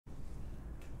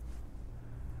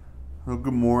Well,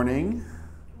 good morning,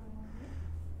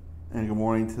 and good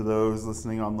morning to those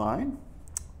listening online.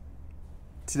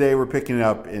 Today we're picking it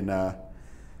up in, I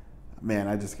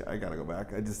gotta go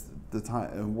back. The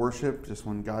time in worship, just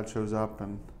when God shows up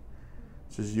and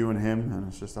it's just you and Him, and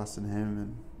it's just us and Him,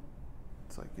 and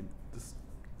it's like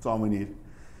it's all we need.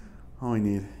 All we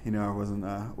need. You know, I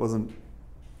wasn't.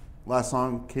 Last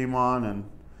song came on, and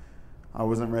I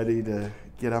wasn't ready to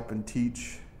get up and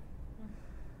teach,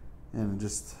 and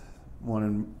just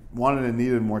wanted and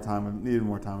needed more time. I needed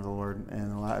more time with the Lord,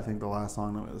 and I think the last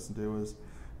song that we listened to was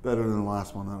better than the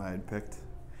last one that I had picked,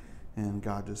 and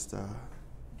God just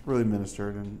really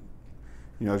ministered, and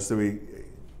just that we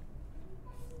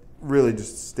really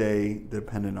just stay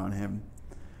dependent on Him,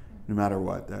 no matter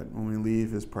what. That when we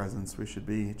leave His presence, we should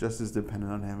be just as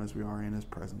dependent on Him as we are in His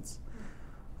presence.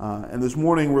 And this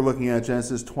morning we're looking at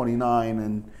Genesis 29,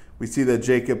 and we see that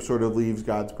Jacob sort of leaves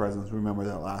God's presence. Remember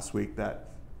that last week that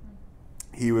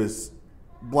he was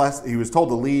blessed. He was told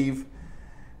to leave.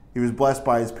 He was blessed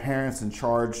by his parents and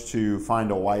charged to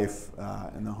find a wife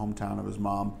in the hometown of his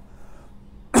mom,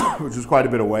 which was quite a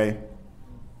bit away.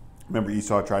 Remember,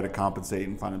 Esau tried to compensate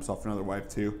and find himself another wife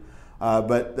too.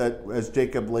 But that as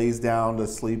Jacob lays down to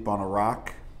sleep on a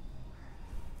rock,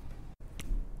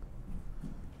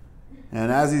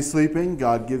 and as he's sleeping,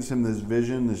 God gives him this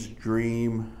vision, this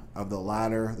dream of the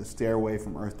ladder, the stairway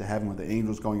from earth to heaven with the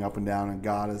angels going up and down, and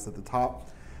God is at the top.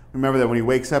 Remember that when he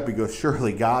wakes up, he goes,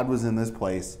 surely God was in this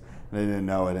place, and they didn't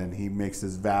know it, and he makes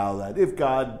this vow that if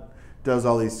God does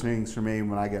all these things for me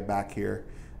when I get back here,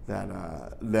 that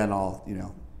then I'll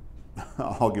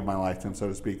give my life to him, so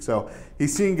to speak. So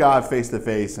he's seen God face to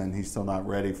face, and he's still not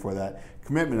ready for that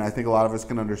commitment. I think a lot of us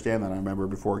can understand that. I remember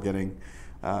before getting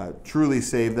truly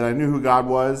saved that I knew who God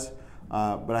was,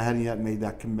 but I hadn't yet made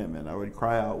that commitment. I would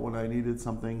cry out when I needed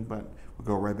something, but would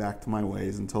go right back to my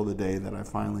ways until the day that I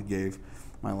finally gave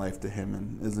my life to Him.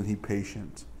 And isn't He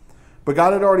patient? But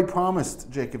God had already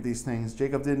promised Jacob these things.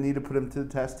 Jacob didn't need to put him to the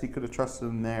test. He could have trusted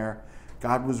him there.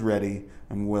 God was ready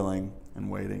and willing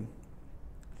and waiting.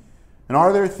 And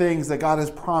are there things that God has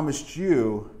promised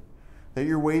you that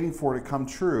you're waiting for to come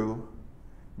true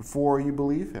before you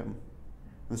believe Him?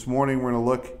 This morning we're going to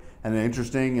look at an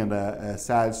interesting and a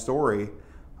sad story,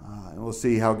 and we'll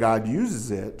see how God uses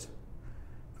it.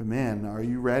 But man, are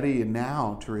you ready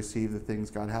now to receive the things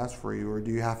God has for you, or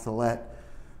do you have to let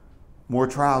more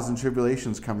trials and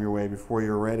tribulations come your way before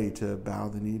you're ready to bow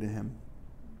the knee to Him?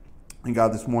 And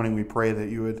God, this morning we pray that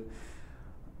you would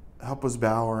help us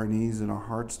bow our knees and our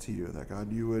hearts to you, that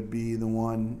God, you would be the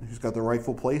one who's got the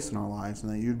rightful place in our lives,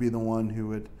 and that you'd be the one who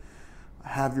would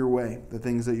have your way, the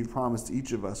things that you've promised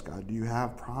each of us. God, do you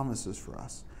have promises for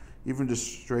us? Even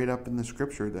just straight up in the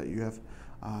scripture that you have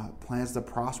plans to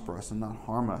prosper us and not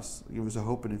harm us. Give us a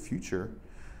hope in the future.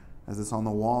 As it's on the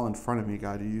wall in front of me,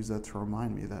 God, you use that to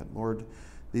remind me that, Lord,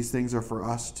 these things are for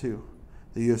us too.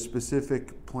 That you have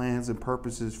specific plans and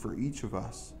purposes for each of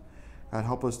us. God,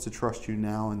 help us to trust you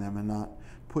now in them and not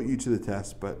put you to the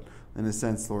test, but in a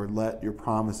sense, Lord, let your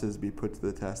promises be put to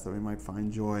the test that we might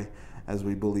find joy as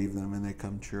we believe them and they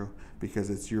come true,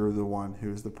 because you're the one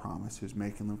who is the promise, who's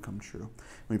making them come true.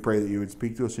 And we pray that you would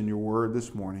speak to us in your word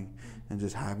this morning and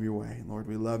just have your way. Lord,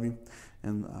 we love you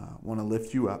and want to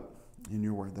lift you up in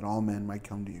your word, that all men might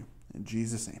come to you. In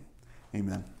Jesus' name,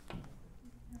 amen.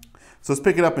 So let's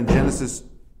pick it up in Genesis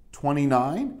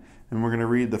 29, and we're going to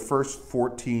read the first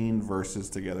 14 verses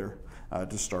together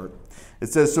to start. It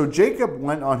says, So Jacob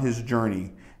went on his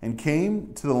journey and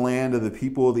came to the land of the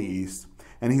people of the east.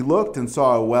 And he looked and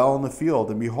saw a well in the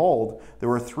field, and behold, there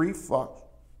were 3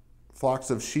 flocks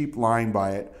of sheep lying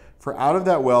by it. For out of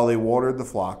that well they watered the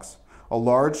flocks. A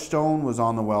large stone was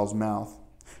on the well's mouth.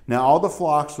 Now all the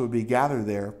flocks would be gathered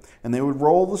there, and they would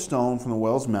roll the stone from the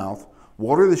well's mouth,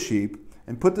 water the sheep,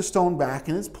 and put the stone back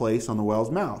in its place on the well's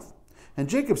mouth. And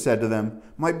Jacob said to them,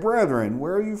 My brethren,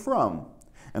 where are you from?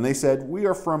 And they said, We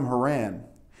are from Haran.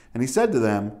 And he said to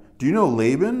them, Do you know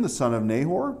Laban, the son of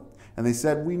Nahor? And they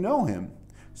said, We know him.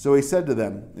 So he said to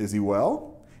them, Is he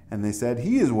well? And they said,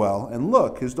 He is well. And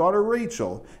look, his daughter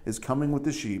Rachel is coming with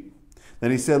the sheep.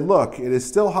 Then he said, Look, it is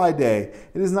still high day.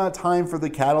 It is not time for the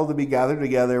cattle to be gathered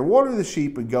together. Water the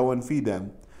sheep and go and feed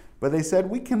them. But they said,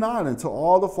 We cannot until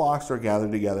all the flocks are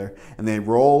gathered together. And they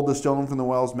rolled the stone from the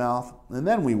well's mouth, and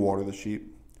then we water the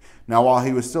sheep. Now while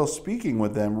he was still speaking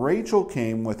with them, Rachel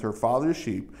came with her father's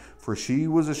sheep, for she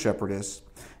was a shepherdess.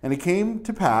 And it came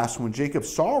to pass, when Jacob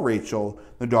saw Rachel,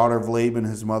 the daughter of Laban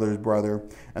his mother's brother,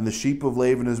 and the sheep of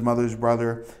Laban his mother's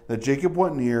brother, that Jacob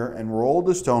went near and rolled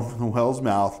the stone from the well's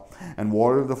mouth, and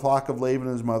watered the flock of Laban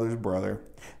his mother's brother.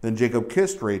 Then Jacob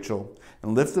kissed Rachel,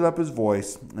 and lifted up his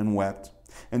voice, and wept.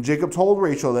 And Jacob told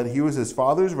Rachel that he was his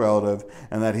father's relative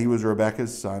and that he was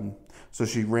Rebekah's son. So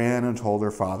she ran and told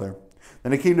her father.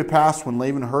 Then it came to pass, when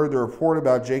Laban heard the report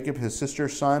about Jacob, his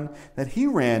sister's son, that he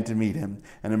ran to meet him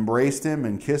and embraced him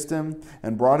and kissed him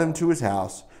and brought him to his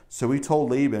house. So he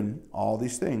told Laban all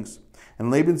these things.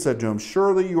 And Laban said to him,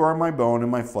 "Surely you are my bone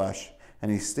and my flesh."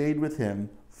 And he stayed with him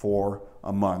for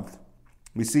a month.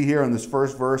 We see here in this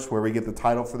first verse, where we get the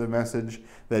title for the message,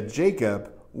 that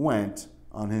Jacob went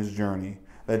on his journey.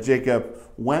 That Jacob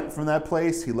went from that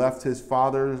place. He left his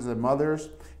fathers and mothers.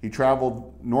 He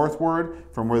traveled northward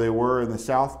from where they were in the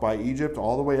south by Egypt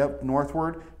all the way up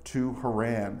northward to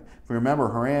Haran. If you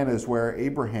remember, Haran is where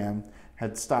Abraham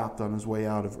had stopped on his way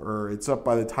out of Ur. It's up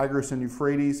by the Tigris and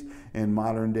Euphrates in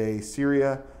modern-day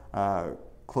Syria,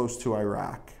 close to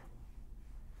Iraq.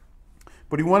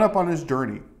 But he went up on his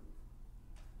journey,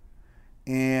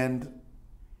 and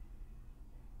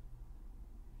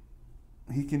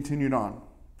he continued on.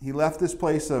 He left this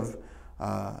place of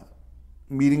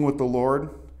meeting with the Lord,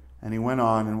 and he went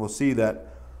on, and we'll see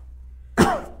that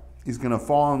he's going to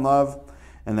fall in love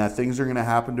and that things are going to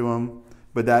happen to him,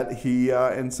 but that he,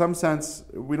 in some sense,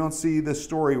 we don't see this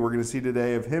story we're going to see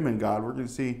today of him and God. We're going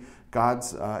to see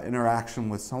God's interaction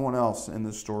with someone else in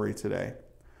this story today.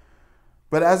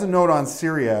 But as a note on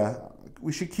Syria,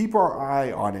 we should keep our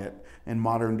eye on it in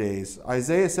modern days.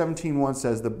 Isaiah 17:1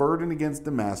 says, "The burden against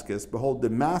Damascus, behold,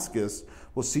 Damascus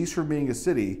will cease from being a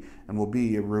city and will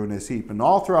be a ruinous heap." And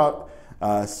all throughout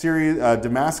Syria,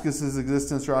 Damascus's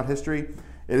existence throughout history,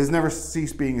 it has never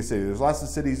ceased being a city. There's lots of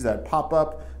cities that pop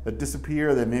up, that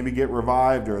disappear, that maybe get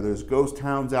revived, or there's ghost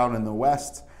towns out in the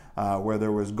west where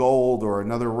there was gold or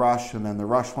another rush, and then the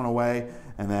rush went away,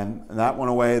 and then that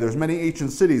went away. There's many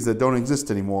ancient cities that don't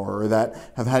exist anymore, or that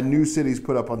have had new cities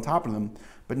put up on top of them,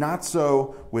 but not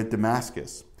so with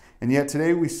Damascus. And yet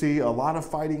today we see a lot of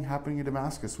fighting happening in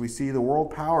Damascus. We see the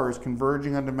world powers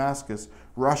converging on Damascus.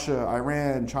 Russia,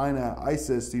 Iran, China,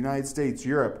 ISIS, the United States,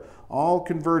 Europe, all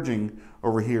converging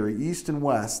over here, east and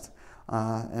west.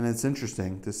 And it's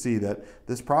interesting to see that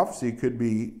this prophecy could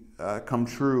be come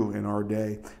true in our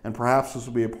day. And perhaps this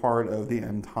will be a part of the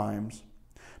end times.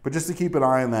 But just to keep an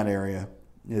eye on that area,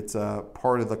 it's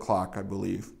part of the clock, I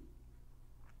believe.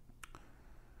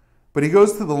 But he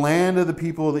goes to the land of the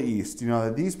people of the east. You know,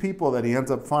 that these people that he ends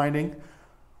up finding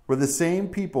were the same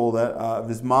people that of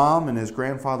his mom and his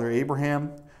grandfather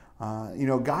Abraham.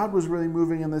 God was really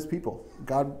moving in this people.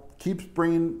 God keeps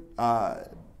bringing,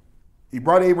 he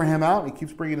brought Abraham out, and he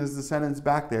keeps bringing his descendants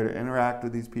back there to interact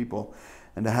with these people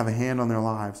and to have a hand on their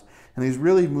lives. And he's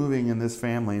really moving in this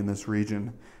family, in this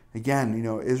region. Again,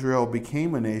 Israel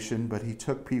became a nation, but he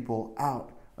took people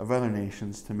out of other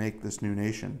nations to make this new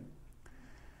nation.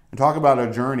 And talk about a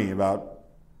journey, about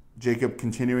Jacob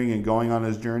continuing and going on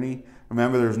his journey.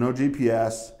 Remember, there's no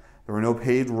GPS. There were no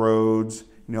paved roads.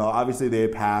 Obviously they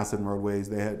had paths and roadways.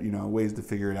 They had, ways to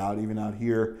figure it out. Even out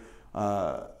here,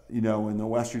 in the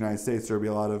western United States, there'd be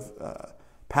a lot of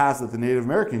paths that the Native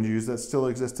Americans use that still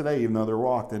exist today, even though they're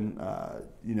walked, and,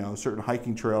 certain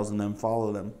hiking trails and then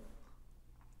follow them.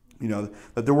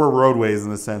 That there were roadways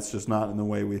in a sense, just not in the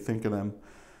way we think of them.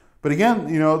 But again,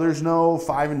 there's no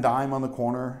 5 and dime on the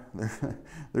corner.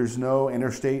 There's no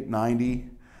Interstate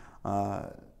 90.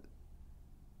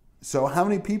 So how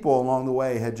many people along the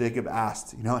way had Jacob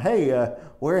asked, hey,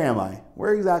 where am I?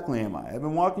 Where exactly am I? I've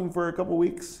been walking for a couple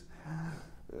weeks.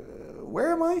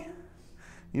 Where am I?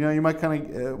 You might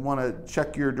kind of want to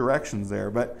check your directions there.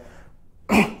 But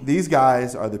these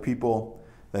guys are the people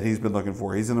that he's been looking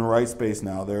for. He's in the right space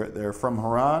now. They're from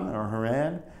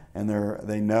Haran, and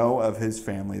they know of his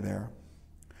family there.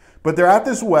 But they're at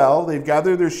this well. They've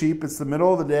gathered their sheep. It's the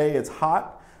middle of the day. It's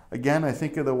hot. Again, I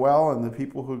think of the well, and the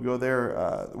people who go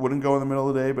there wouldn't go in the middle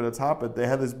of the day, but it's hot. But they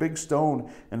had this big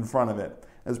stone in front of it.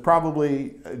 It's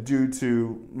probably due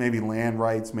to maybe land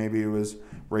rights. Maybe it was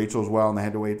Rachel's well, and they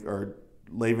had to wait, or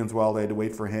Laban's well, they had to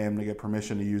wait for him to get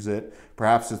permission to use it.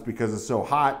 Perhaps it's because it's so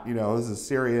hot. This is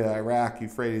Syria, Iraq,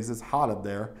 Euphrates. It's hot up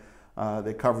there.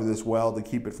 They cover this well to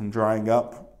keep it from drying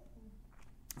up.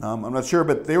 I'm not sure,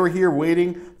 but they were here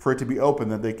waiting for it to be open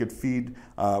that they could feed,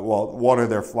 water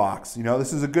their flocks.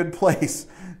 This is a good place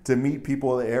to meet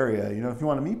people in the area. If you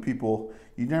want to meet people,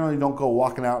 you generally don't go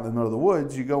walking out in the middle of the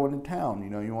woods. You go into town.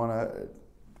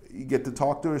 You get to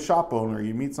talk to a shop owner.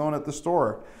 You meet someone at the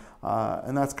store.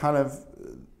 And that's kind of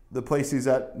the place he's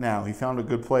at now. He found a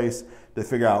good place to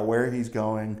figure out where he's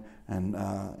going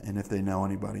and if they know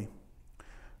anybody.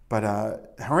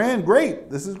 But Haran, great.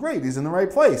 This is great. He's in the right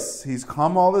place. He's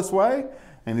come all this way,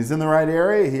 and he's in the right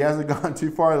area. He hasn't gone too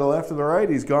far to the left or the right.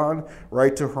 He's gone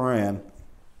right to Haran.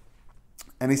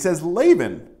 And he says,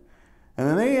 Laban. And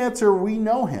then they answer, we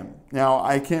know him. Now,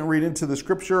 I can't read into the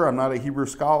scripture. I'm not a Hebrew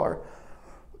scholar.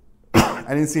 I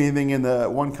didn't see anything in the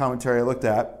one commentary I looked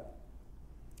at.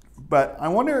 But I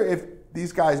wonder if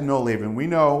these guys know Laban. We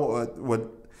know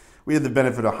we have the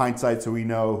benefit of hindsight, so we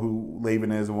know who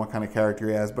Laban is and what kind of character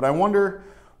he has. But I wonder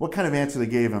what kind of answer they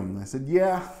gave him. They said,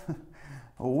 yeah,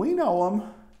 we know him.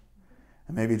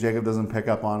 And maybe Jacob doesn't pick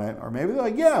up on it. Or maybe they're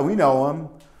like, yeah, we know him.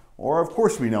 Or of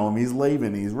course we know him. He's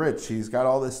Laban. He's rich. He's got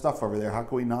all this stuff over there. How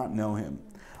can we not know him?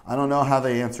 I don't know how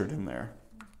they answered him there.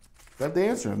 But they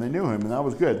answered him. They knew him, and that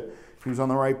was good. He was on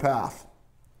the right path.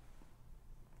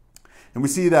 And we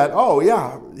see that, oh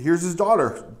yeah, here's his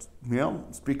daughter.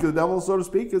 Speak of the devil, so to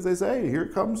speak, as they say. Here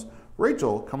comes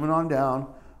Rachel coming on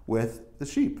down with the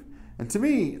sheep. And to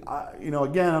me,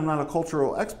 again, I'm not a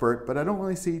cultural expert, but I don't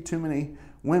really see too many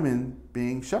women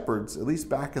being shepherds, at least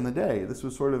back in the day. This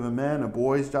was sort of a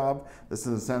boy's job. This is,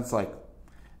 in a sense, like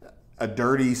a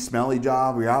dirty, smelly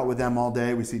job. We're out with them all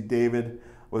day. We see David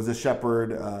was a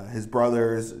shepherd. His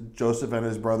brothers, Joseph and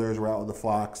his brothers, were out with the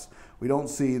flocks. We don't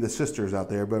see the sisters out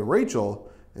there, but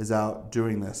Rachel is out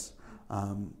doing this.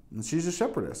 And she's a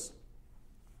shepherdess.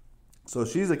 So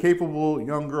she's a capable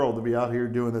young girl to be out here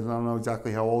doing this. I don't know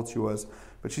exactly how old she was,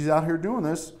 but she's out here doing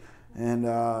this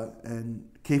and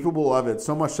capable of it,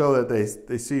 so much so that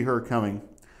they see her coming.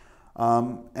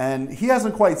 And he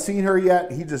hasn't quite seen her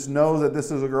yet. He just knows that this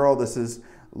is a girl. This is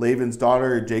Laban's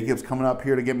daughter. Jacob's coming up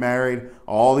here to get married.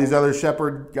 All these other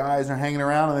shepherd guys are hanging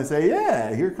around, and they say,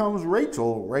 yeah, here comes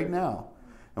Rachel right now.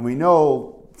 And we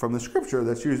know from the scripture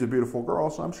that she was a beautiful girl,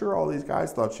 so I'm sure all these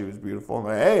guys thought she was beautiful. And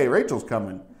like, hey, Rachel's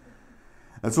coming.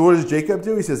 And so what does Jacob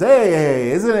do? He says,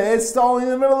 hey, isn't it? It's only in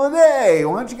the middle of the day.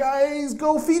 Why don't you guys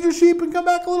go feed your sheep and come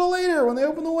back a little later when they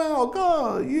open the well?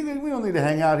 Go. We don't need to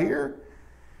hang out here.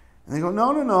 And they go,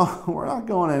 no, we're not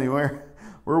going anywhere.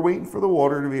 We're waiting for the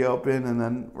water to be open, and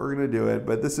then we're going to do it.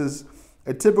 But this is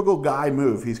a typical guy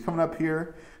move. He's coming up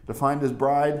here to find his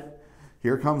bride.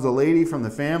 Here comes a lady from the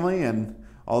family, and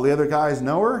all the other guys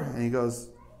know her. And he goes,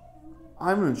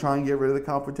 I'm going to try and get rid of the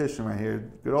competition right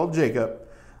here. Good old Jacob,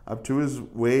 up to his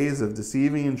ways of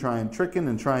deceiving and tricking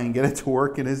and trying to get it to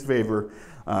work in his favor.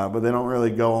 But they don't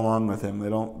really go along with him. They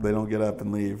don't get up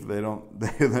and leave. They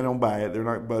don't buy it. They're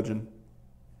not budging.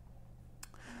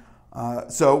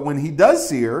 So when he does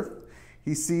see her,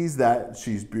 he sees that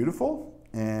she's beautiful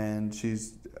and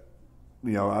she's,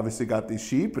 obviously got these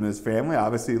sheep and his family.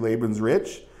 Obviously Laban's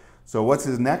rich. So what's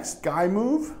his next guy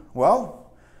move?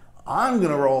 Well, I'm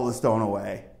going to roll the stone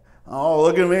away. Oh,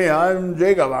 look at me. I'm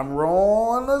Jacob. I'm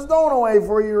rolling the stone away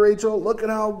for you, Rachel. Look at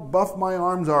how buff my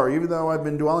arms are. Even though I've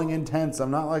been dwelling in tents,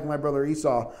 I'm not like my brother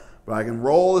Esau, but I can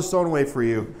roll the stone away for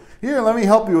you. Here, let me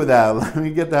help you with that. Let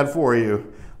me get that for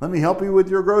you. Let me help you with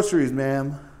your groceries,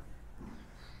 ma'am.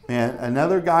 Man,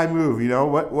 another guy move.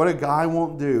 What a guy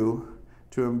won't do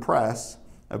to impress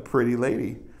a pretty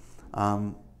lady.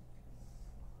 Again,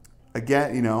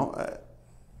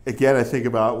 I think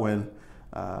about when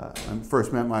I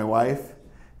first met my wife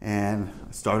and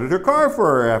started her car for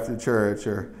her after church,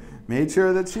 or made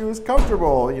sure that she was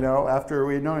comfortable, after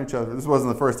we had known each other. This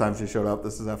wasn't the first time she showed up.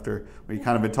 This is after we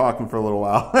kind of been talking for a little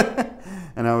while.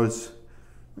 And I was,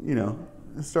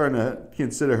 starting to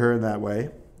consider her in that way.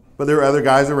 But there were other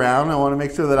guys around. I want to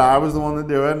make sure that I was the one to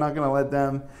do it. I'm not going to let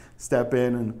them step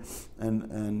in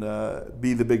and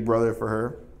be the big brother for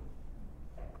her.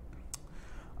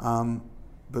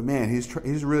 But man,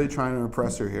 he's really trying to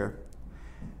impress her here.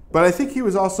 But I think he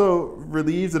was also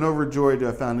relieved and overjoyed to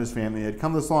have found his family. He had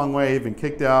come this long way, he'd been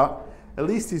kicked out. At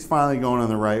least he's finally going on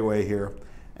the right way here.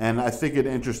 And I think it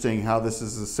interesting how this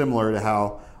is similar to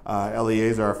how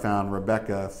Eliezer found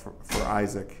Rebekah for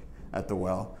Isaac at the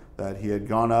well. That he had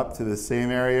gone up to the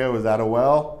same area, was at a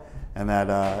well, and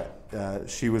that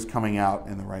she was coming out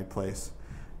in the right place.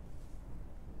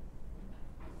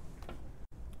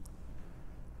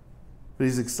 But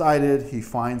he's excited. He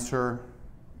finds her,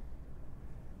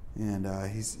 and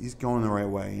he's going the right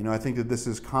way. I think that this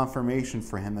is confirmation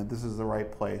for him that this is the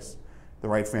right place, the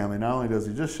right family. Not only does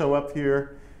he just show up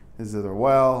here, is it the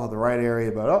well, the right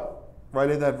area, but right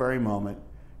at that very moment,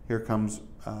 here comes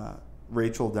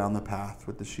Rachel down the path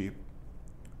with the sheep.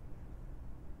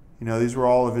 These were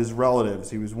all of his relatives.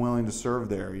 He was willing to serve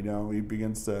there. He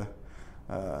begins to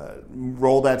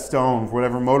roll that stone for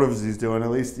whatever motives he's doing. At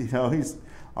least, he's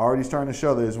already starting to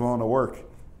show that he's willing to work.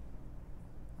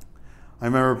 I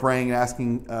remember praying and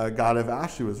asking God if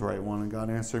Ashley was the right one, and God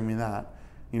answering me that.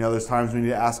 There's times we need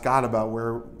to ask God about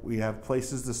where we have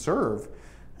places to serve,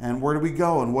 and where do we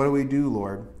go, and what do we do,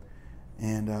 Lord?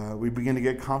 And we begin to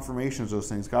get confirmations of those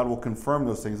things. God will confirm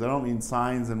those things. I don't mean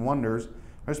signs and wonders.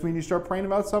 I just mean you start praying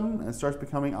about something and it starts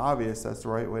becoming obvious that's the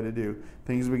right way to do.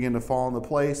 Things begin to fall into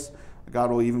place. God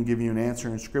will even give you an answer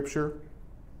in Scripture.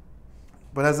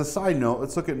 But as a side note,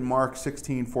 let's look at Mark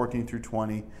 16:14 through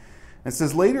 20. It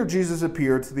says, "Later Jesus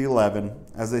appeared to the 11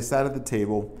 as they sat at the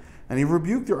table, and he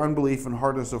rebuked their unbelief and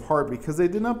hardness of heart because they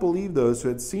did not believe those who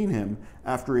had seen him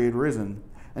after he had risen.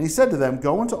 And he said to them,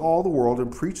 'Go into all the world and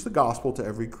preach the gospel to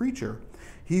every creature.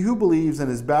 He who believes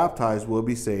and is baptized will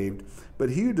be saved, but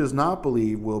he who does not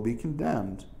believe will be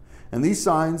condemned. And these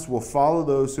signs will follow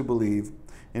those who believe.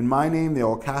 In my name they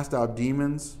will cast out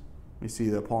demons.'" We see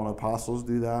the Paul and apostles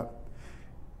do that.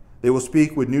 "They will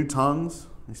speak with new tongues."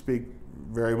 They speak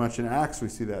very much in Acts. We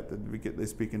see that they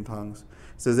speak in tongues.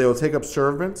 It says they will take up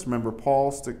serpents. Remember,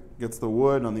 Paul gets the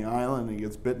wood on the island and he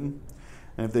gets bitten.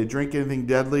 "And if they drink anything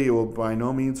deadly, it will by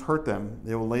no means hurt them.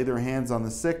 They will lay their hands on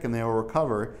the sick and they will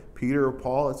recover. Peter,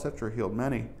 Paul, etc. healed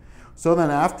many. So then,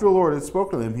 after the Lord had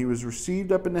spoken to them, he was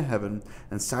received up into heaven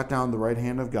and sat down at the right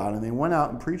hand of God. And they went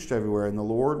out and preached everywhere, and the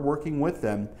Lord working with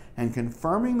them and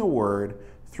confirming the word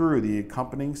through the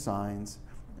accompanying signs.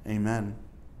 Amen."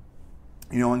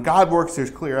 When God works, there's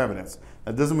clear evidence.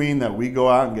 That doesn't mean that we go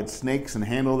out and get snakes and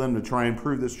handle them to try and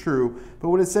prove this true. But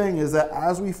what it's saying is that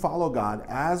as we follow God,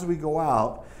 as we go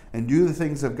out and do the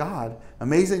things of God,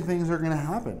 amazing things are going to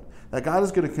happen. That God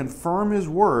is going to confirm his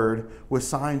word with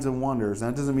signs and wonders. And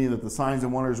that doesn't mean that the signs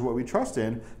and wonders are what we trust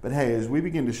in. But hey, as we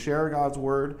begin to share God's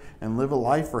word and live a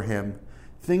life for him,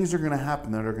 things are going to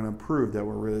happen that are going to prove that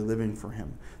we're really living for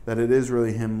him, that it is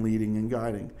really him leading and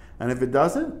guiding. And if it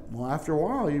doesn't, well, after a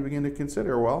while, you begin to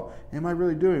consider, well, am I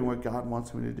really doing what God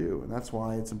wants me to do? And that's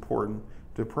why it's important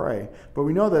to pray. But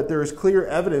we know that there is clear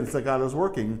evidence that God is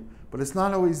working, but it's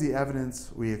not always the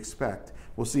evidence we expect.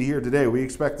 We'll see here today, we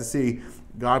expect to see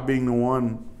God being the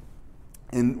one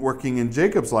working in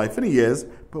Jacob's life, and he is,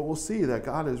 but we'll see that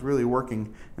God is really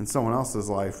working in someone else's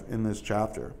life in this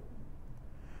chapter.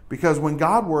 Because when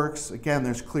God works, again,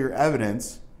 there's clear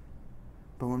evidence,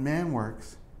 but when man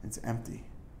works, it's empty.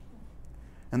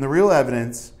 And the real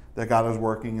evidence that God is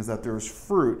working is that there's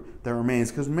fruit that remains.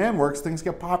 Because man works, things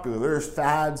get popular. There's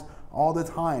fads all the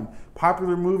time.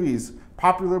 Popular movies,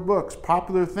 popular books,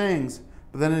 popular things.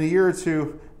 But then in a year or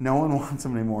two, no one wants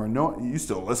them anymore. No, you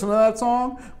still listen to that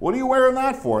song? What are you wearing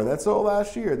that for? That's all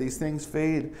last year. These things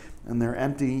fade and they're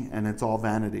empty and it's all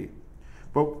vanity.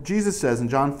 But Jesus says in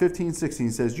John 15:16,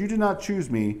 he says, "You did not choose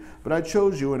me, but I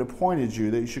chose you and appointed you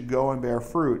that you should go and bear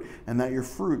fruit, and that your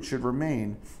fruit should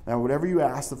remain. That whatever you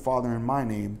ask the Father in my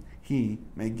name, he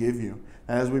may give you."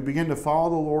 And as we begin to follow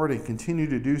the Lord and continue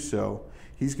to do so,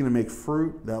 he's going to make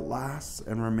fruit that lasts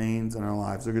and remains in our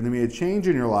lives. There's going to be a change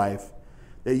in your life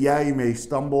that, you may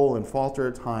stumble and falter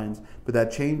at times, but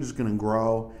that change is going to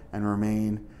grow and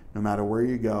remain no matter where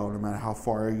you go, no matter how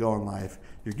far you go in life.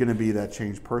 You're going to be that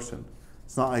changed person.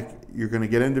 It's not like you're going to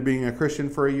get into being a Christian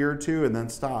for a year or two and then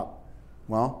stop.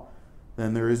 Well,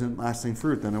 then there isn't lasting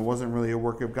fruit. Then it wasn't really a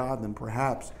work of God. Then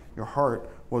perhaps your heart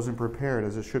wasn't prepared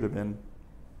as it should have been.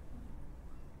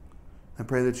 I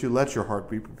pray that you let your heart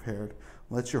be prepared.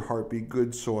 Let your heart be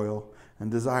good soil and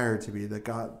desire to be, that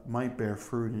God might bear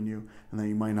fruit in you and that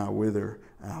you might not wither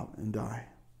out and die.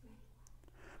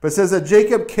 But it says that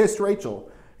Jacob kissed Rachel.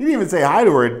 He didn't even say hi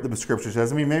to her, the scripture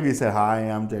says. I mean, maybe he said, "Hi,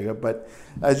 I'm Jacob." But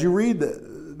as you read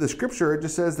the scripture, it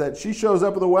just says that she shows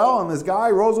up at the well and this guy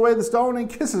rolls away the stone and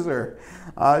kisses her.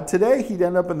 Today, he'd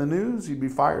end up in the news. He'd be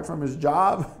fired from his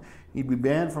job. He'd be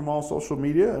banned from all social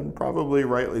media, and probably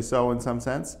rightly so in some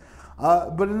sense.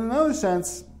 But in another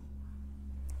sense,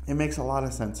 it makes a lot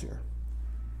of sense here.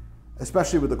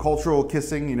 Especially with the cultural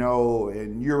kissing,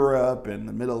 in Europe and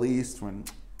the Middle East, when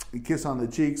you kiss on the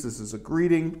cheeks, this is a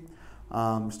greeting.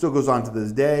 Still goes on to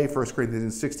this day. 1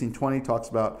 Corinthians 16:20 talks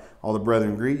about all the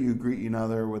brethren greet you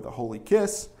another with a holy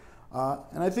kiss.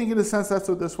 And I think in a sense that's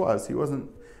what this was. He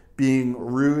wasn't being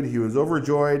rude. He was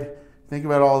overjoyed. Think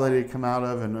about all that he had come out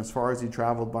of and as far as he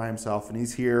traveled by himself. And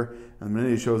he's here, and the minute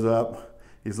he shows up,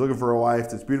 he's looking for a wife.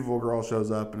 This beautiful girl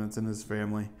shows up, and it's in his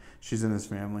family. She's in his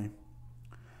family.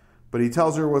 But he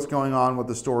tells her what's going on, what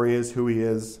the story is, who he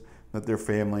is, that they're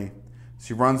family.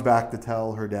 She runs back to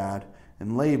tell her dad.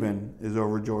 And Laban is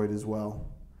overjoyed as well.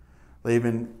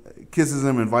 Laban kisses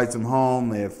him, invites him home.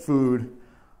 They have food.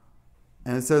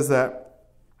 And it says that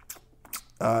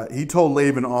he told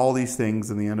Laban all these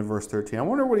things in the end of verse 13. I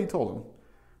wonder what he told him.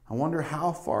 I wonder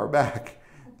how far back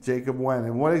Jacob went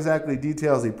and what exactly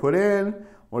details he put in,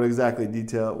 what exact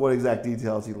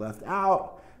details he left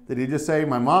out. Did he just say,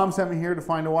 "My mom sent me here to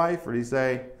find a wife"? Or did he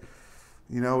say,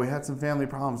 we had some family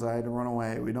problems. I had to run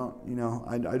away.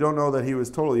 I don't know that he was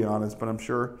totally honest, but I'm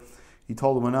sure he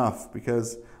told him enough,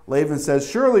 because Laban says,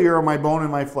 "Surely you are my bone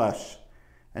and my flesh."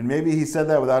 And maybe he said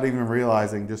that without even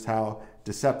realizing just how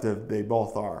deceptive they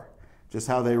both are, just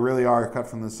how they really are cut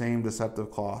from the same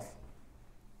deceptive cloth.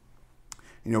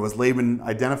 Was Laban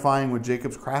identifying with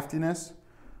Jacob's craftiness,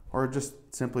 or just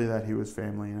simply that he was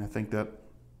family? And I think that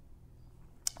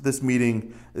this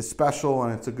meeting is special,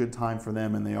 and it's a good time for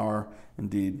them, and they are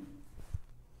indeed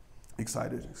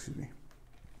excited.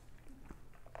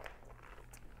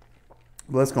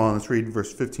 Let's go on. Let's read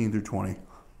verse 15 through 20.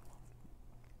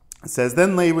 It says,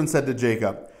 Then Laban said to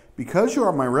Jacob, Because you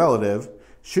are my relative,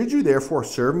 should you therefore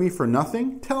serve me for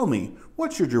nothing? Tell me,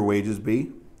 what should your wages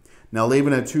be? Now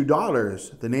Laban had 2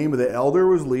 daughters. The name of the elder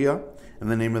was Leah, and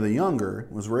the name of the younger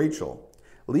was Rachel.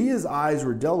 Leah's eyes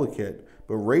were delicate,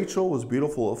 but Rachel was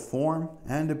beautiful of form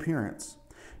and appearance.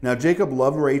 Now Jacob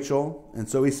loved Rachel, and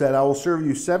so he said, I will serve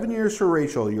you 7 years for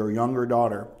Rachel, your younger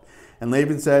daughter. And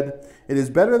Laban said, It is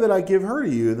better that I give her to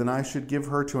you than I should give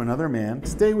her to another man.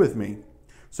 Stay with me.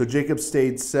 So Jacob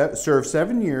served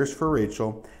 7 years for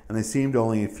Rachel, and they seemed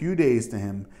only a few days to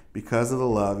him because of the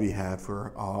love he had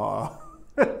for her.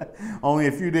 Only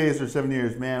a few days for 7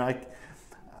 years. Man,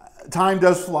 time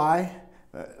does fly.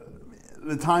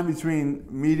 The time between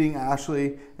meeting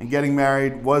Ashley and getting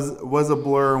married was a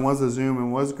blur and was a zoom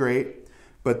and was great.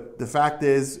 But the fact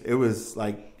is, it was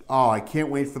like, I can't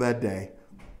wait for that day.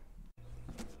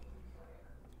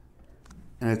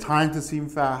 And at times it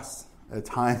seemed fast. At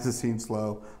times it seemed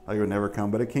slow, like it would never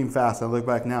come. But it came fast. I look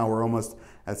back now, we're almost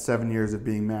at 7 years of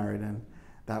being married. And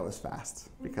that was fast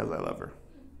because I love her.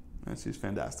 And she's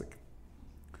fantastic.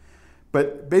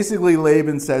 But basically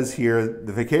Laban says here,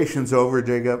 the vacation's over,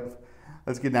 Jacob.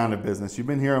 Let's get down to business. You've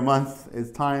been here a month. It's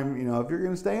time, if you're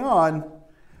going to stay on,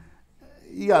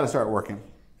 you got to start working.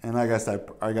 And I got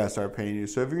to start paying you.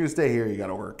 So if you're going to stay here, you got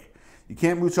to work. You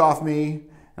can't mooch off me.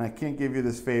 And I can't give you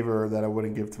this favor that I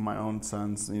wouldn't give to my own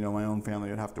sons. My own family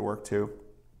would have to work too.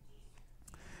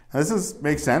 Now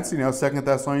makes sense. 2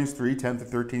 Thessalonians 3, 10 to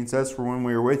 13 says, For when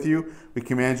we are with you, we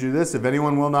command you this, if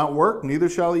anyone will not work, neither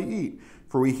shall he eat.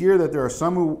 For we hear that there are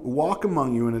some who walk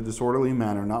among you in a disorderly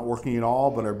manner, not working at all,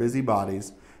 but are busy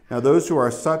bodies. Now those who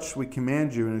are such, we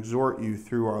command you and exhort you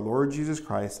through our Lord Jesus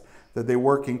Christ, that they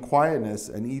work in quietness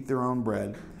and eat their own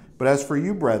bread. But as for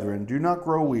you, brethren, do not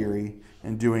grow weary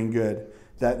in doing good.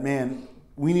 That, man,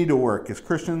 we need to work. As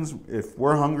Christians, if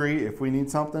we're hungry, if we need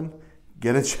something,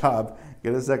 get a job,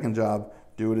 get a second job,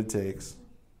 do what it takes.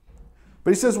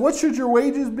 But he says, what should your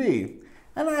wages be?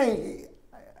 And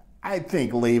I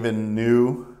think Laban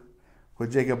knew what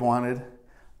Jacob wanted.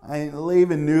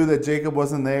 Laban knew that Jacob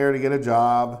wasn't there to get a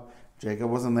job.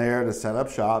 Jacob wasn't there to set up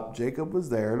shop. Jacob was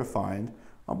there to find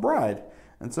a bride.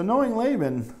 And so knowing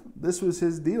Laban, this was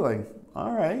his dealing.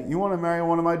 All right, you want to marry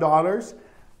one of my daughters?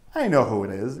 I know who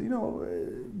it is.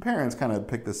 Parents kind of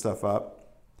pick this stuff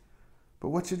up. But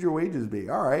what should your wages be?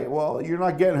 All right, well, you're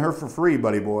not getting her for free,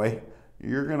 buddy boy.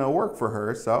 You're going to work for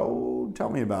her, so tell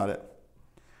me about it.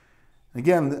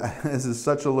 Again, this is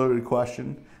such a loaded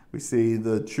question. We see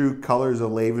the true colors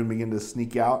of Laban begin to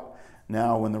sneak out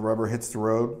now when the rubber hits the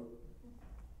road.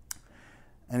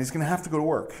 And he's going to have to go to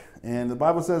work. And the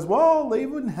Bible says, well,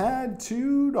 Laban had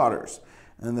 2 daughters.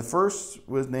 And the first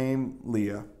was named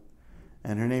Leah.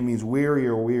 And her name means weary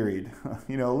or wearied.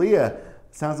 Leah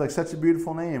sounds like such a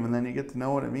beautiful name, and then you get to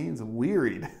know what it means,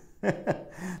 wearied.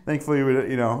 Thankfully,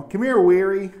 come here,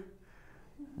 weary.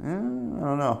 I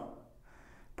don't know.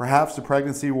 Perhaps the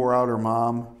pregnancy wore out her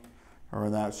mom,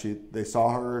 or that they saw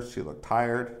her, she looked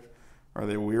tired, or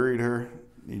they wearied her.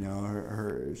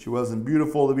 She wasn't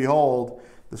beautiful to behold,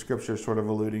 the scripture is sort of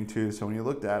alluding to. So when you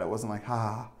looked at it, it wasn't like, It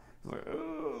was like,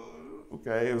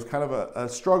 okay. It was kind of a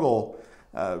struggle.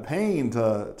 Pain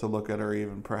to look at her,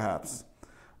 even perhaps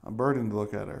a burden to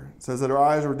look at her. It says that her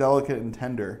eyes were delicate and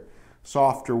tender,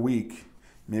 soft or weak.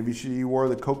 Maybe she wore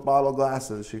the Coke bottle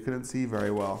glasses. She couldn't see very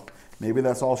well. Maybe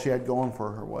that's all she had going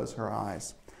for her was her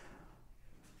eyes.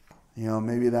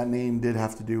 Maybe that name did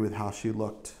have to do with how she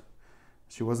looked.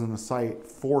 She wasn't a sight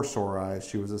for sore eyes.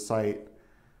 She was a sight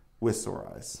with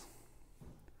sore eyes.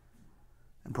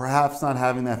 And perhaps not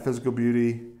having that physical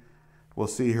beauty will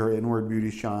see her inward beauty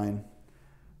shine.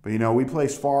 But we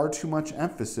place far too much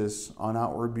emphasis on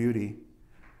outward beauty,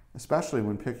 especially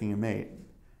when picking a mate.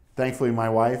 Thankfully, my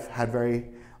wife had very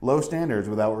low standards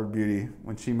with outward beauty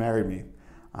when she married me.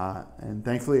 And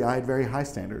thankfully, I had very high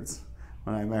standards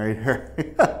when I married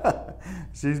her.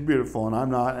 She's beautiful and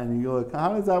I'm not. And you look,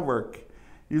 how does that work?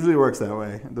 Usually works that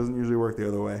way. It doesn't usually work the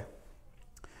other way.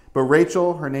 But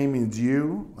Rachel, her name means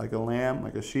ewe, like a lamb,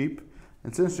 like a sheep.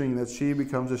 It's interesting that she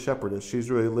becomes a shepherdess. She's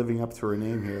really living up to her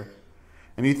name here.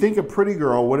 And you think a pretty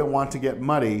girl wouldn't want to get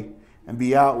muddy and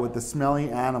be out with the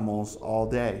smelly animals all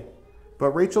day. But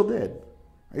Rachel did.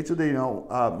 Rachel,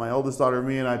 my oldest daughter,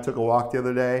 me and I took a walk the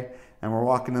other day, and we're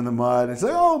walking in the mud. And she's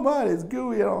like, oh, mud, it's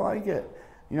gooey, I don't like it.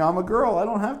 I'm a girl, I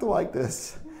don't have to like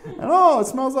this. And it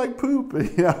smells like poop.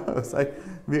 It's like,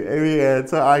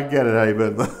 I get it, hey,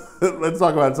 but let's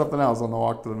talk about something else on the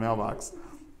walk to the mailbox.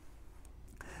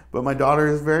 But my daughter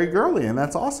is very girly, and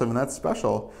that's awesome, and that's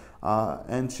special.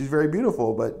 And she's very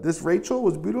beautiful. But this Rachel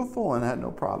was beautiful and had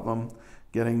no problem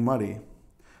getting muddy.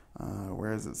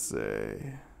 Where does it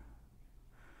say?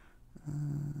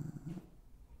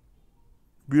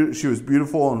 She was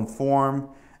beautiful in form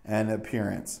and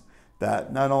appearance.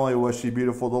 That not only was she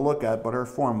beautiful to look at, but her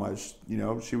form was,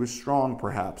 she was strong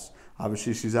perhaps.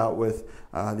 Obviously, she's out with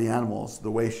the animals.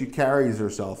 The way she carries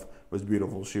herself was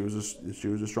beautiful. She was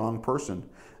a strong person.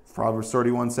 Proverbs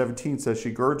 31:17 says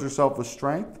she girds herself with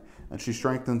strength and she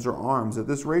strengthens her arms. That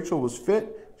this Rachel was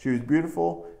fit, she was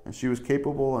beautiful, and she was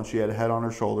capable, and she had a head on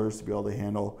her shoulders to be able to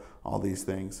handle all these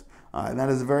things. And that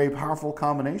is a very powerful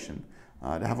combination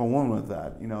to have a woman with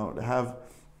that. To have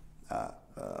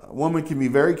a woman can be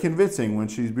very convincing when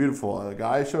she's beautiful. A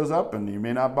guy shows up and you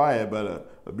may not buy it, but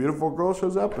a beautiful girl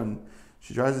shows up and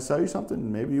she tries to sell you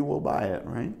something, maybe you will buy it,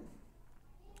 right?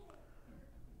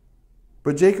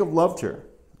 But Jacob loved her.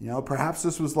 Perhaps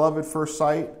this was love at first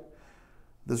sight.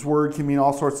 This word can mean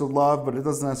all sorts of love, but it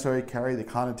doesn't necessarily carry the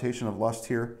connotation of lust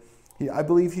here. I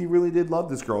believe he really did love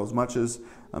this girl as much as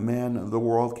a man of the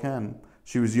world can.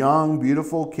 She was young,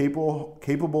 beautiful,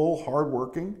 capable,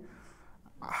 hardworking.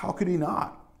 How could he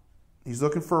not? He's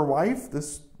looking for a wife.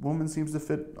 This woman seems to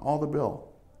fit all the bill.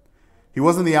 He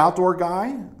wasn't the outdoor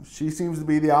guy. She seems to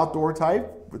be the outdoor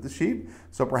type with the sheep.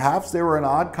 So perhaps they were an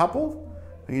odd couple.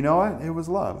 But you know what? It was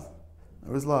love. It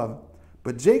was love.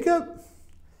 But Jacob,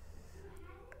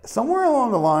 somewhere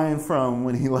along the line from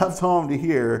when he left home to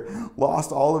here,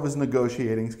 lost all of his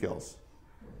negotiating skills.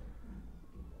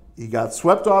 He got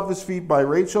swept off his feet by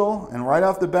Rachel, and right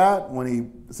off the bat, when he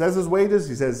says his wages,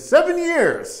 he says, 7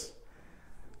 years.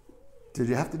 Did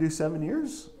you have to do 7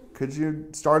 years? Could you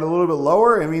start a little bit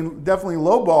lower? Definitely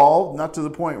low ball, not to the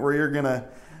point where you're going to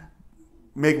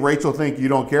make Rachel think you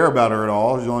don't care about her at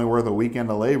all. She's only worth a weekend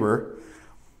of labor.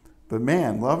 But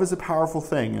man, love is a powerful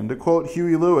thing. And to quote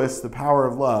Huey Lewis, The Power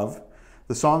of Love,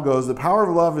 the song goes, the power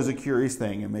of love is a curious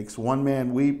thing. It makes one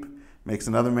man weep, makes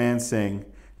another man sing.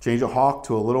 Change a hawk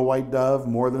to a little white dove,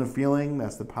 more than a feeling,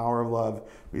 that's the power of love.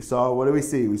 What do we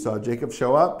see? We saw Jacob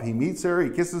show up, he meets her,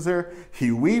 he kisses her,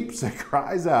 he weeps and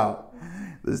cries out.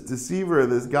 This deceiver,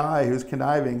 this guy who's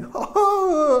conniving,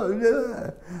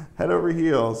 head over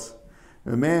heels.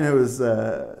 A man who is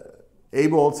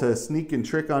able to sneak and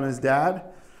trick on his dad.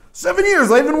 7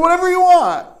 years, Laban, whatever you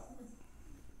want.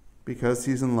 Because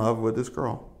he's in love with this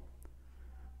girl.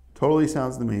 Totally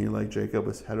sounds to me like Jacob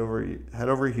was head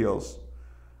over heels.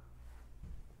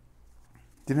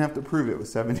 Didn't have to prove it with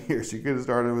 7 years. You could have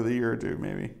started with a year or two,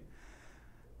 maybe.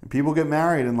 And people get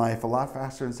married in life a lot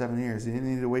faster than 7 years. He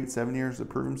didn't need to wait 7 years to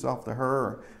prove himself to her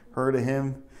or her to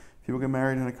him. People get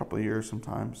married in a couple of years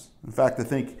sometimes. In fact, I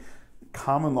think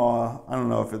common law, I don't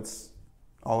know if it's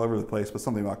all over the place, but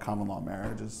something about common law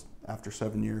marriages after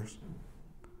 7 years.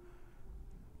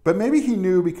 But maybe he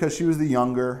knew because she was the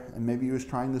younger, and maybe he was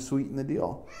trying to sweeten the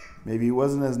deal. Maybe he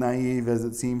wasn't as naive as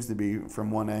it seems to be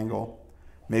from one angle.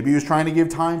 Maybe he was trying to give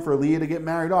time for Leah to get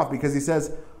married off because he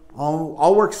says,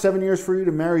 I'll work 7 years for you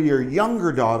to marry your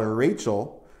younger daughter,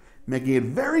 Rachel, making it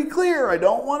very clear I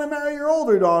don't want to marry your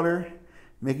older daughter.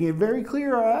 Making it very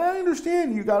clear, I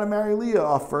understand you got to marry Leah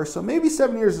off first, so maybe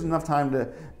 7 years is enough time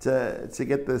to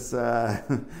get this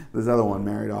this other one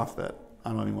married off that I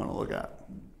don't even want to look at.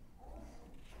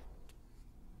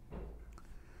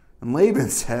 And Laban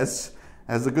says,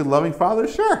 as a good loving father,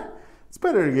 sure, it's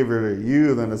better to give her to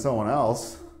you than to someone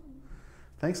else.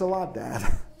 Thanks a lot, Dad.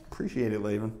 Appreciate it,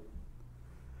 Laban.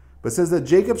 But it says that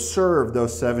Jacob served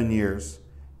those 7 years.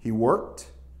 He worked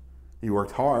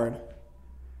hard.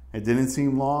 It didn't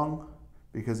seem long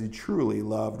because he truly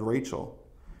loved Rachel.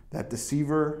 That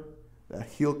deceiver, that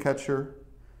heel catcher,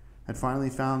 had finally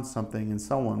found something in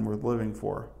someone worth living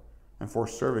for and for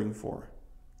serving for.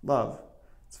 Love.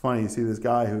 It's funny, you see this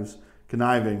guy who's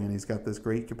conniving and he's got this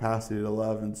great capacity to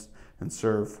love and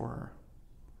serve for her.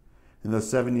 And those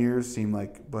 7 years seemed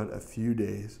like but a few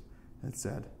days, it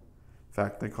said. In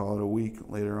fact, they call it a week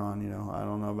later on. I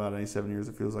don't know about any 7 years.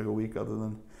 It feels like a week other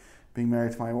than being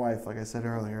married to my wife, like I said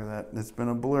earlier, that it's been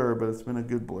a blur, but it's been a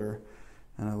good blur.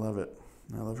 And I love it.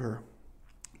 I love her.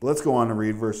 But let's go on to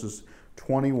read verses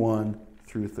 21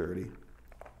 through 30.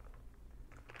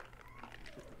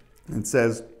 It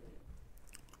says,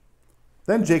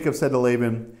 then Jacob said to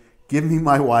Laban, give me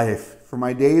my wife, for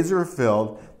my days are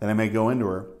filled, that I may go into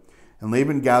her. And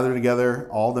Laban gathered together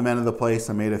all the men of the place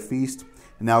and made a feast.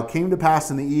 And now it came to pass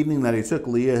in the evening that he took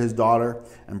Leah his daughter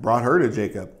and brought her to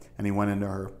Jacob, and he went into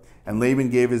her. And Laban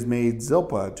gave his maid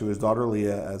Zilpah to his daughter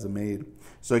Leah as a maid.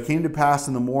 So it came to pass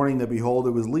in the morning that, behold,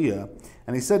 it was Leah.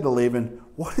 And he said to Laban,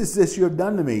 "What is this you have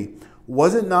done to me?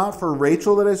 Was it not for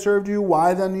Rachel that I served you?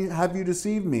 Why then have you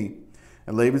deceived me?"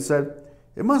 And Laban said,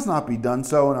 "It must not be done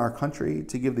so in our country,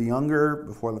 to give the younger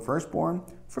before the firstborn.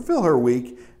 Fulfill her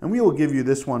week, and we will give you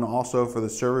this one also for the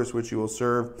service which you will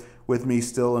serve with me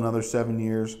still another 7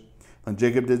 years." And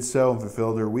Jacob did so and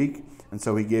fulfilled her week, and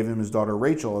so he gave him his daughter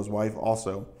Rachel as wife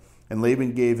also. And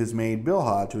Laban gave his maid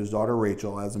Bilhah to his daughter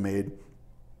Rachel as a maid.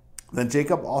 Then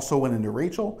Jacob also went into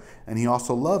Rachel, and he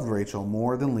also loved Rachel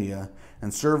more than Leah,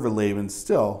 and served with Laban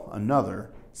still another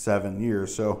 7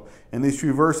 years. So in these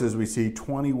few verses, we see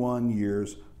 21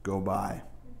 years go by.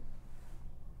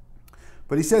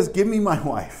 But he says, "Give me my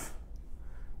wife."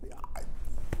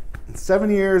 7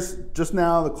 years, just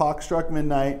now, the clock struck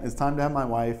midnight. It's time to have my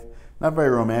wife. Not very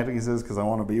romantic, he says, because I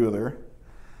want to be with her.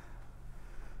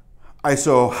 I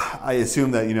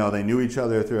assume that, they knew each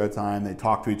other through a time. They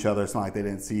talked to each other. It's not like they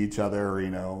didn't see each other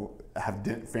or, have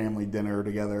family dinner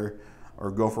together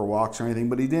or go for walks or anything.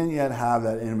 But he didn't yet have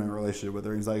that intimate relationship with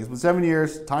her. He's like, "It's been 7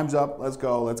 years. Time's up. Let's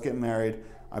go. Let's get married.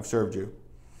 I've served you.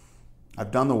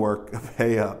 I've done the work.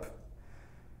 Pay up."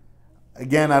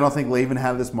 Again, I don't think Laban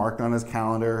had this marked on his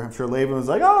calendar. I'm sure Laban was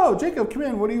like, "Oh, Jacob, come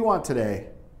in. What do you want today?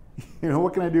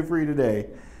 What can I do for you today?"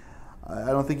 I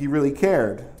don't think he really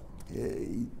cared.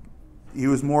 He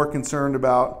was more concerned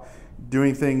about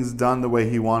doing things done the way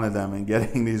he wanted them and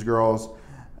getting these girls.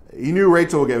 He knew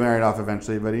Rachel would get married off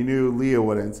eventually, but he knew Leah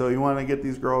wouldn't. So he wanted to get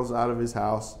these girls out of his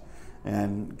house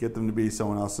and get them to be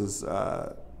someone else's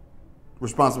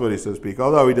responsibility, so to speak.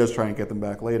 Although he does try and get them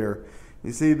back later.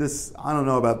 You see this, I don't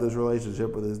know about this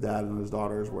relationship with his dad and his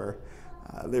daughters where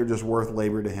they're just worth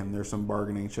labor to him. There's some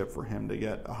bargaining chip for him to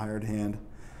get a hired hand.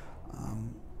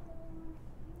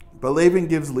 But Laban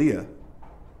gives Leah.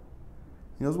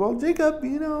 He goes, "Well, Jacob,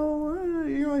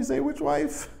 you always say, which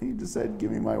wife?" He just said,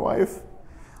 "Give me my wife.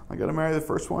 I got to marry the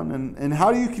first one." And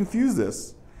how do you confuse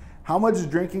this? How much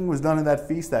drinking was done in that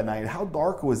feast that night? How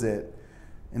dark was it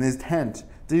in his tent?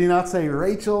 Did he not say,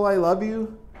 "Rachel, I love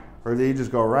you"? Or did he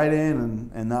just go right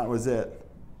in and that was it?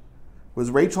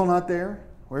 Was Rachel not there?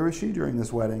 Where was she during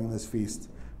this wedding and this feast?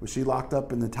 Was she locked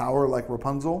up in the tower like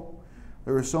Rapunzel?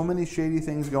 There were so many shady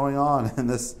things going on in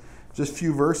this just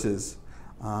few verses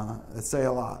that say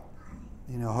a lot.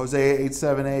 Hosea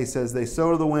 8:7a says, "They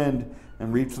sow to the wind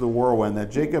and reap to the whirlwind."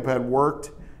 That Jacob had worked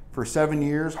for 7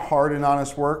 years, hard and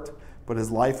honest work, but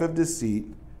his life of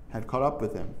deceit had caught up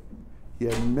with him. He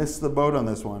had missed the boat on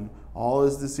this one. All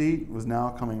his deceit was now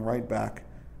coming right back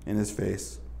in his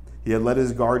face. He had let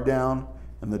his guard down,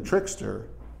 and the trickster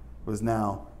was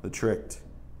now the tricked. He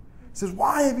says,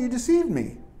 "Why have you deceived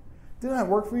me? Didn't I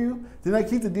work for you? Didn't I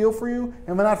keep the deal for you?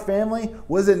 Am I not family?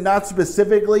 Was it not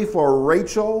specifically for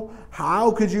Rachel?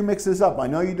 How could you mix this up? I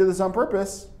know you did this on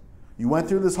purpose. You went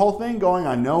through this whole thing going,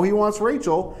 I know he wants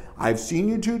Rachel. I've seen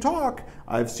you two talk.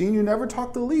 I've seen you never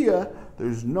talk to Leah.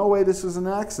 There's no way this is an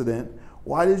accident.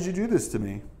 Why did you do this to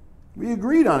me? We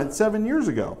agreed on it 7 years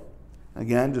ago."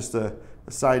 Again, just a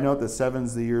side note that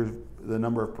 7's the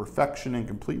number of perfection and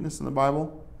completeness in the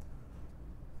Bible.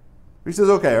 He says,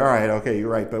 okay, you're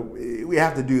right, but we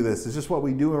have to do this. It's just what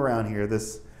we do around here.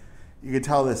 You could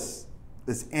tell this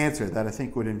answer that I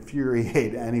think would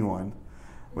infuriate anyone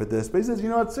with this. But he says,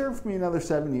 serve for me another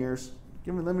 7 years.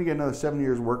 Let me get another 7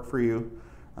 years work for you.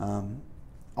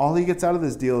 All he gets out of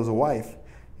this deal is a wife.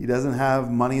 He doesn't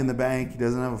have money in the bank. He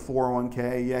doesn't have a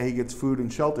 401k. Yeah, he gets food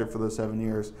and shelter for those 7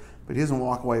 years, but he doesn't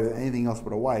walk away with anything else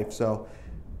but a wife. So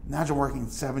imagine working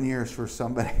 7 years for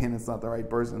somebody and it's not the right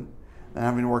person, and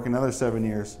having to work another 7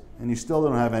 years, and you still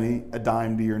don't have a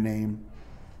dime to your name.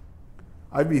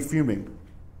 I'd be fuming.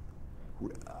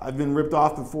 I've been ripped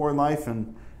off before in life,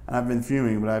 and I've been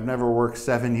fuming, but I've never worked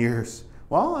 7 years.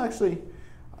 Well, actually,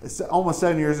 almost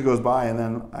 7 years goes by, and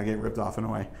then I get ripped off in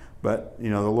a way. But, the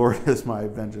Lord is my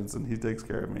vengeance, and he takes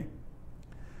care of me.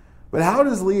 But how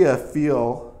does Leah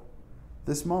feel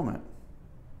this moment?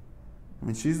 I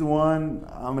mean, she's the one.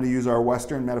 I'm going to use our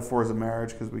Western metaphors of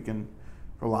marriage because we can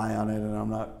rely on it, and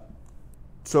I'm not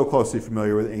so closely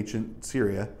familiar with ancient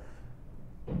Syria.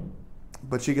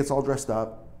 But she gets all dressed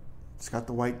up. She's got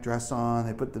the white dress on.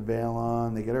 They put the veil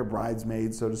on. They get her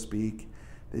bridesmaids, so to speak.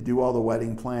 They do all the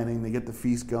wedding planning. They get the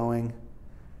feast going.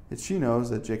 She knows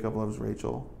that Jacob loves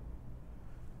Rachel.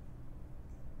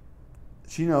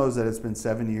 She knows that it's been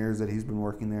 7 years that he's been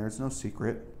working there. It's no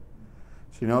secret.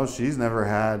 She knows she's never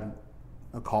had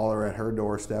a caller at her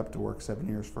doorstep to work 7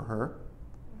 years for her.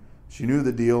 She knew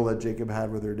the deal that Jacob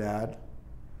had with her dad.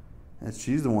 And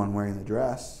she's the one wearing the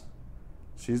dress.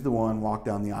 She's the one walked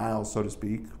down the aisle, so to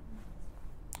speak.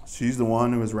 She's the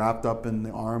one who was wrapped up in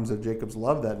the arms of Jacob's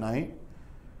love that night.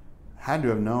 Had to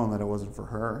have known that it wasn't for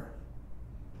her.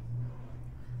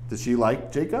 Did she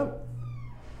like Jacob?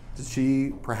 Did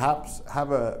she perhaps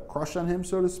have a crush on him,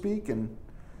 so to speak? And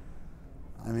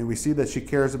we see that she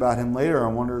cares about him later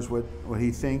and wonders what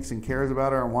he thinks and cares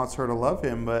about her and wants her to love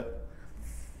him, but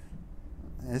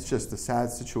it's just a sad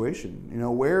situation.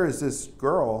 Where is this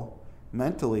girl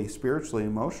mentally, spiritually,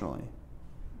 emotionally?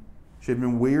 She had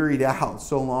been wearied out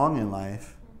so long in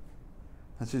life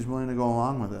that she's willing to go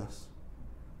along with this.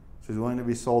 She's willing to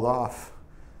be sold off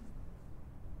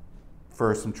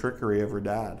for some trickery of her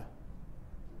dad.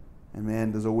 And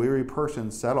man, does a weary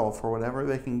person settle for whatever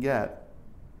they can get?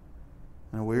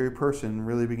 And a weary person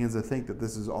really begins to think that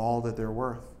this is all that they're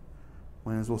worth.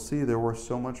 When, as we'll see, they're worth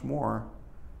so much more.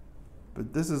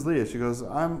 But this is Leah. She goes,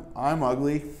 I'm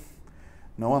ugly.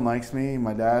 No one likes me.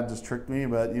 My dad just tricked me.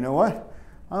 But you know what?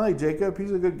 I like Jacob.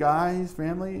 He's a good guy. He's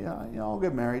family. I'll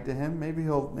get married to him. Maybe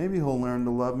he'll learn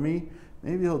to love me.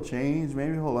 Maybe he'll change.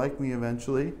 Maybe he'll like me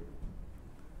eventually.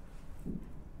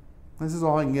 This is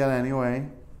all I can get anyway.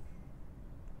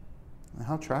 And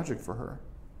how tragic for her.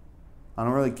 I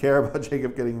don't really care about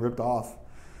Jacob getting ripped off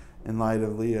in light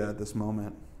of Leah at this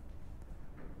moment.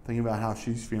 Thinking about how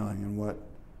she's feeling and what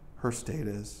her state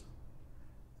is.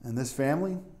 And this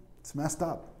family, it's messed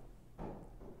up.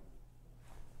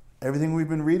 Everything we've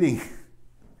been reading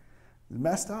is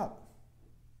messed up.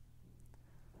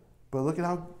 But look at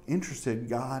how interested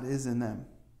God is in them.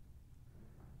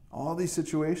 All these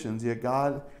situations, yet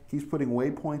God keeps putting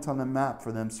waypoints on the map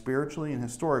for them spiritually and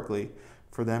historically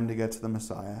for them to get to the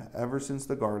Messiah. Ever since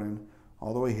the garden,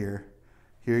 all the way here.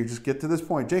 Here, you just get to this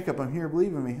point. Jacob, I'm here,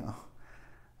 believe in me. Oh,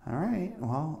 all right,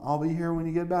 well, I'll be here when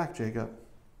you get back, Jacob.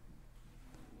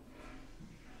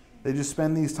 They just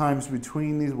spend these times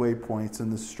between these waypoints in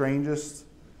the strangest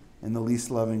and the least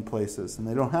loving places. And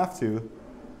they don't have to,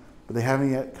 but they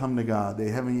haven't yet come to God. They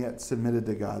haven't yet submitted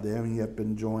to God. They haven't yet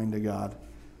been joined to God.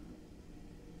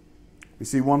 We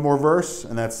see one more verse,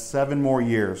 and that's 7 more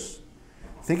years.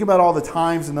 Think about all the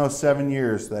times in those 7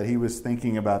 years that he was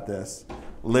thinking about this,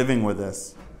 living with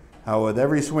this. How with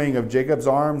every swing of Jacob's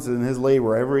arms and his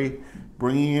labor, every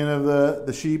bringing in of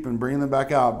the sheep and bringing them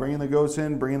back out, bringing the goats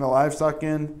in, bringing the livestock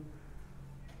in.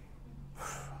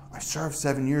 I served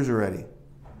 7 years already.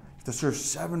 I have to serve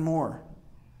 7 more.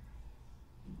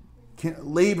 Can't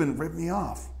Laban rip me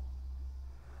off?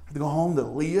 I have to go home to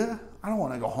Leah? I don't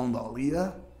want to go home to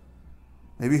Leah.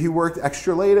 Maybe he worked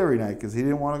extra late every night because he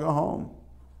didn't want to go home.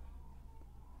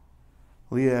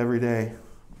 Leah every day,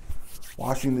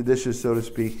 washing the dishes, so to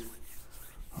speak.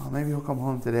 Oh, maybe he'll come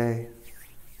home today.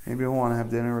 Maybe he'll want to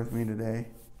have dinner with me today.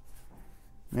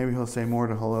 Maybe he'll say more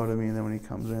to hello to me than when he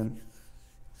comes in.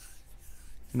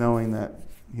 Knowing that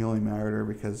he only married her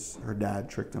because her dad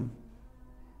tricked him.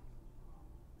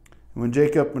 And when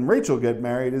Jacob and Rachel get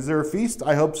married, is there a feast?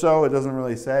 I hope so. It doesn't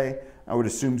really say. I would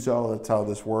assume so. That's how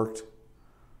this worked.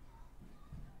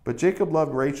 But Jacob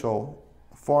loved Rachel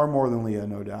far more than Leah,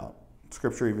 no doubt.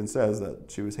 Scripture even says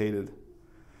that she was hated. And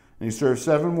he served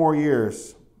 7 more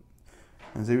years.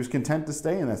 And he was content to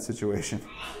stay in that situation.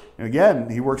 And again,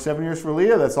 he worked 7 years for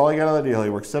Leah. That's all he got out of the deal. He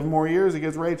worked 7 more years. He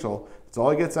gets Rachel. That's all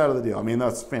he gets out of the deal.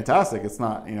 That's fantastic. It's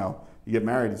not, you get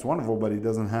married. It's wonderful. But he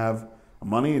doesn't have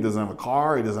money. He doesn't have a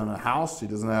car. He doesn't have a house. He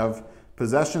doesn't have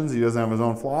possessions. He doesn't have his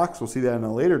own flocks. We'll see that in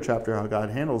a later chapter, how God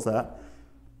handles that.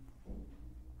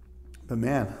 But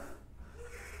man,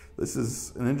 this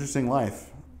is an interesting life.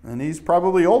 And he's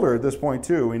probably older at this point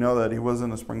too. We know that he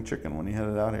wasn't a spring chicken when he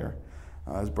headed out here.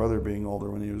 His brother being older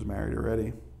when he was married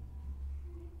already.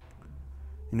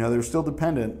 They were still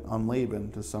dependent on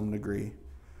Laban to some degree.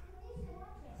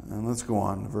 And let's go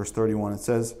on. Verse 31, it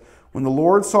says, when the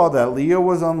Lord saw that Leah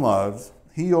was unloved,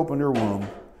 he opened her womb,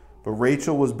 but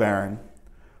Rachel was barren.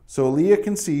 So Leah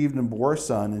conceived and bore a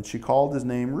son, and she called his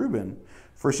name Reuben.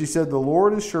 For she said, the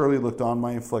Lord has surely looked on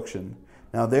my affliction.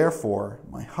 Now therefore,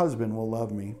 my husband will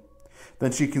love me.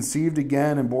 Then she conceived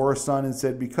again and bore a son and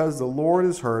said, because the Lord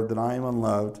has heard that I am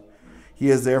unloved, he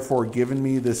has therefore given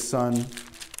me this son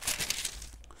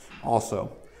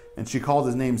also. And she called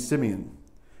his name Simeon.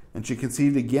 And she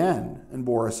conceived again and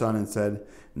bore a son and said,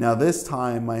 now this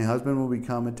time my husband will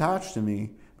become attached to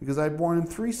me, because I had borne him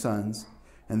 3 sons,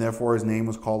 and therefore his name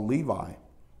was called Levi.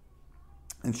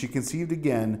 And she conceived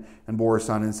again and bore a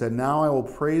son and said, now I will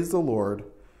praise the Lord.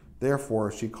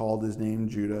 Therefore she called his name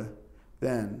Judah.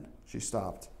 Then she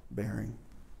stopped bearing.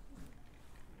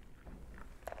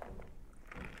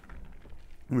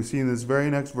 And we see in this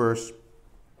very next verse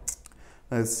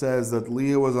It says that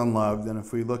Leah was unloved, and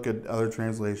if we look at other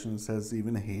translations, it says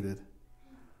even hated.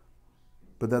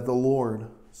 But that the Lord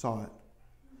saw it.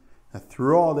 That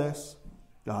through all this,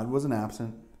 God wasn't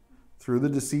absent. Through the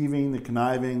deceiving, the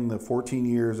conniving, the 14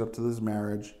 years up to this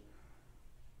marriage,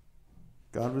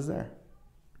 God was there.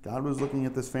 God was looking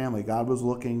at this family. God was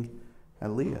looking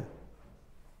at Leah.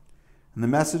 And the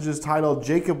message is titled,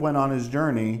 Jacob Went on His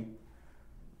Journey,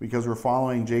 because we're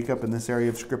following Jacob in this area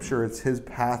of Scripture. It's his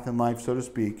path in life, so to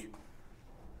speak.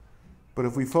 But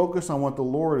if we focus on what the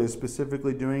Lord is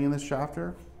specifically doing in this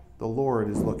chapter, the Lord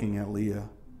is looking at Leah.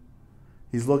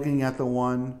 He's looking at the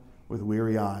one with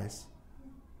weary eyes.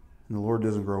 And the Lord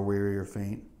doesn't grow weary or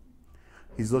faint.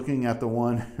 He's looking at the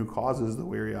one who causes the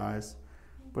weary eyes,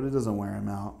 but it doesn't wear him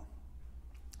out.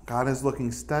 God is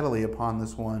looking steadily upon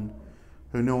this one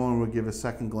who no one would give a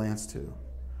second glance to.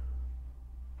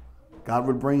 God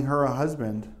would bring her a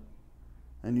husband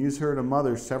and use her to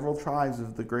mother several tribes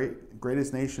of the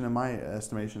greatest nation in my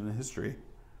estimation in history.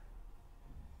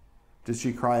 Did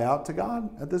she cry out to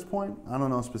God at this point? I don't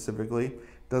know specifically.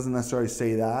 It doesn't necessarily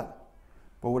say that.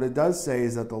 But what it does say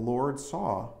is that the Lord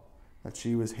saw that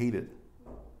she was hated.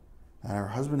 That her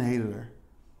husband hated her.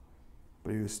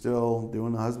 But he was still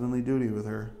doing the husbandly duty with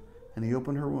her. And he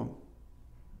opened her womb.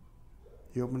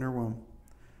 He opened her womb.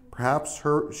 Perhaps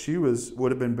she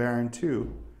would have been barren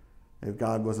too if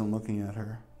God wasn't looking at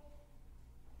her.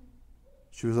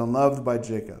 She was unloved by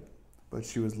Jacob, but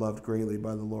she was loved greatly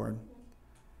by the Lord.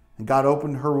 And God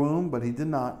opened her womb, but he did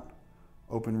not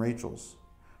open Rachel's.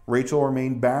 Rachel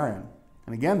remained barren.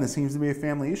 And again, this seems to be a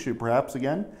family issue. Perhaps,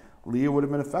 again, Leah would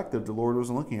have been effective. The Lord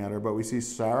wasn't looking at her. But we see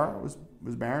Sarah was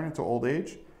barren until old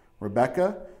age.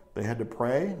 Rebecca, they had to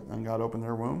pray, and God opened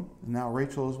her womb. And now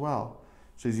Rachel as well.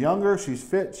 She's younger, she's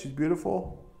fit, she's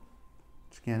beautiful.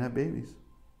 She can't have babies.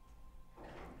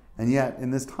 And yet,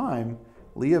 in this time,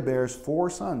 Leah bears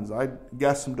 4 sons. I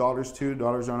guess some daughters too.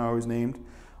 Daughters aren't always named.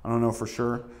 I don't know for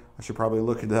sure. I should probably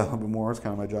look into that a little bit more. It's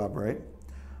kind of my job, right?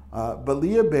 But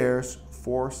Leah bears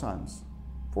 4 sons.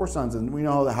 4 sons. And we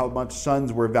know how much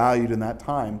sons were valued in that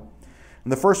time.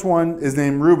 And the first one is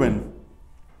named Reuben.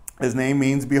 His name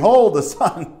means, behold, a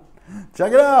son.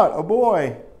 Check it out, a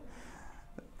boy.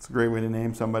 It's a great way to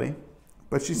name somebody.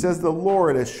 But she says, the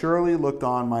Lord has surely looked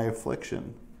on my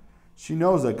affliction. She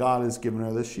knows that God has given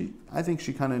her this. I think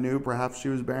she kind of knew perhaps she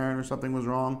was barren or something was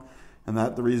wrong. And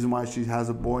that the reason why she has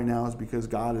a boy now is because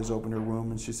God has opened her womb.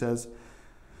 And she says,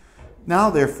 now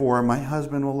therefore my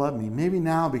husband will love me. Maybe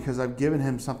now because I've given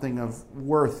him something of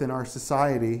worth in our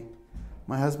society,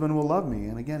 my husband will love me.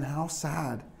 And again, how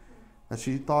sad that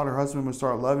she thought her husband would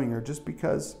start loving her just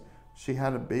because she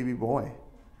had a baby boy.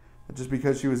 Just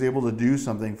because she was able to do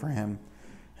something for him.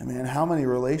 And man, how many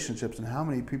relationships and how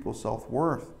many people's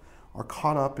self-worth are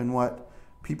caught up in what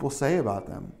people say about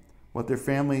them, what their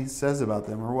family says about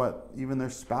them, or what even their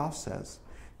spouse says.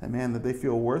 And man, that they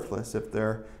feel worthless if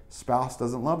their spouse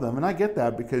doesn't love them. And I get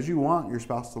that, because you want your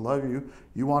spouse to love you.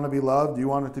 You want to be loved. You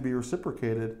want it to be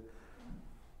reciprocated.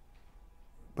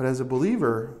 But as a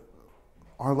believer,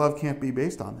 our love can't be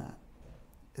based on that.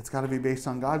 It's got to be based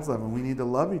on God's love. And we need to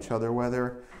love each other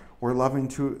whether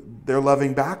they're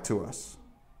loving back to us.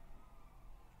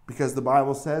 Because the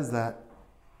Bible says that,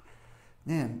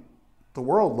 man, the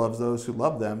world loves those who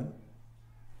love them.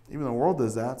 Even the world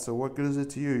does that, so what good is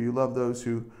it to you? You love those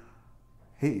who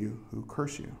hate you, who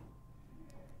curse you.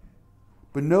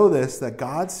 But know this, that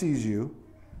God sees you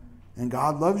and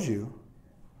God loves you,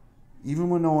 even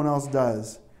when no one else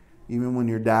does. Even when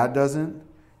your dad doesn't,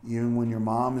 even when your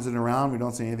mom isn't around. We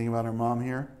don't say anything about our mom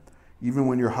here. Even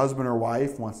when your husband or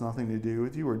wife wants nothing to do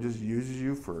with you or just uses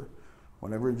you for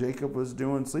whatever Jacob was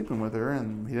doing, sleeping with her,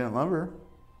 and he didn't love her.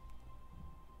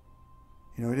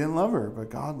 He didn't love her,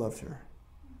 but God loved her.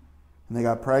 And they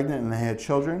got pregnant and they had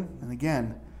children. And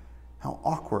again, how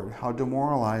awkward, how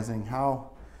demoralizing, how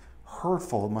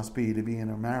hurtful it must be to be in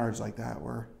a marriage like that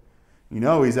where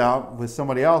he's out with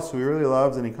somebody else who he really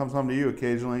loves and he comes home to you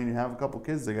occasionally and you have a couple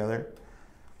kids together.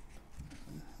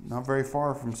 Not very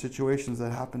far from situations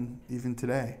that happen even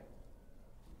today.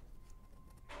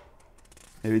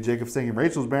 Maybe Jacob's thinking,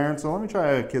 Rachel's barren, so let me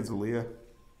try a kids with Leah.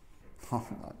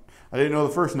 I didn't know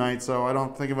the first night, so I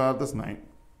don't think about it this night.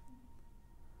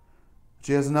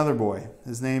 She has another boy.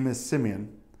 His name is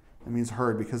Simeon. It means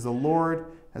heard, because the Lord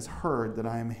has heard that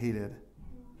I am hated.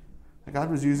 And God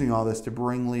was using all this to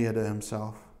bring Leah to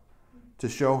himself, to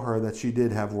show her that she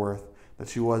did have worth, that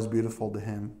she was beautiful to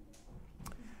him.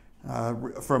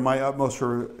 from my utmost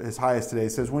for his highest today.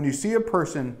 It says, when you see a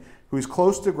person who is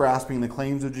close to grasping the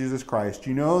claims of Jesus Christ,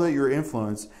 you know that your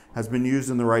influence has been used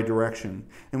in the right direction.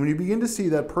 And when you begin to see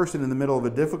that person in the middle of a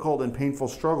difficult and painful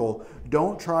struggle,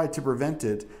 don't try to prevent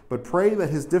it, but pray that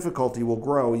his difficulty will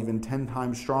grow even 10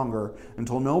 times stronger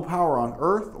until no power on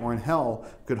earth or in hell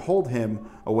could hold him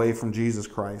away from Jesus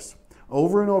Christ.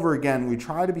 Over and over again, we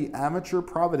try to be amateur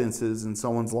providences in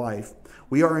someone's life.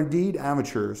 We are indeed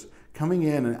amateurs, coming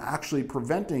in and actually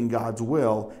preventing God's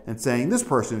will and saying this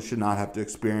person should not have to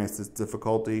experience this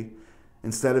difficulty.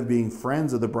 Instead of being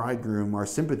friends of the bridegroom, our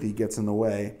sympathy gets in the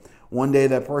way. One day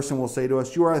that person will say to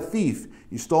us, "You are a thief.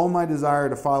 You stole my desire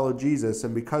to follow Jesus,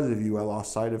 and because of you, I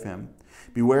lost sight of him."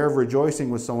 Beware of rejoicing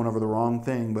with someone over the wrong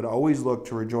thing, but always look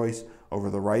to rejoice over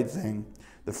the right thing.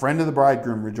 The friend of the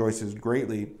bridegroom rejoices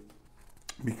greatly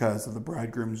because of the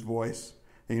bridegroom's voice.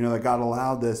 And you know that God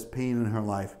allowed this pain in her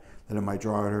life that it might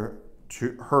draw her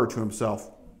to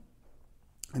himself.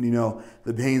 And you know,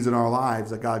 the pains in our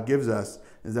lives that God gives us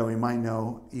is that we might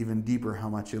know even deeper how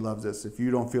much he loves us. If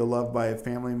you don't feel loved by a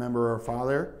family member or a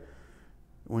father,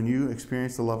 when you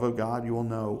experience the love of God, you will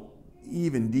know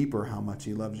even deeper how much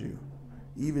he loves you.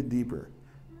 Even deeper.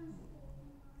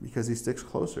 Because he sticks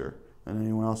closer than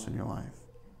anyone else in your life.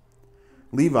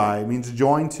 Levi means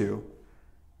joined to.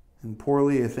 And poor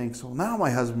Leah thinks, well, now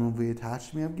my husband will be attached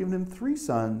to me. I've given him 3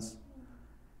 sons.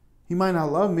 He might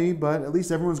not love me, but at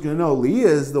least everyone's going to know Leah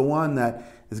is the one that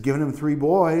has given him 3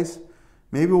 boys.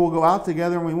 Maybe we'll go out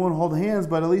together and we won't hold hands,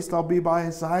 but at least I'll be by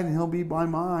his side and he'll be by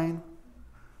mine.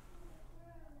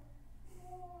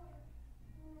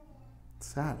 It's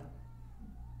sad.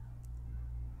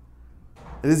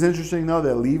 It is interesting, though,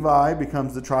 that Levi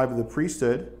becomes the tribe of the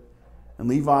priesthood. And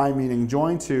Levi, meaning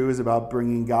joined to, is about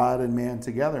bringing God and man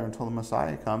together until the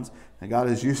Messiah comes. And God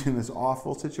is using this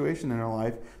awful situation in her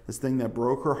life, this thing that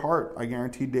broke her heart, I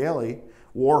guarantee daily,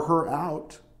 wore her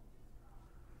out,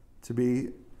 to be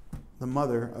the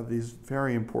mother of these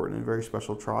very important and very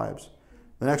special tribes.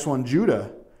 The next one,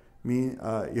 Yehuda,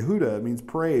 means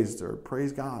praised or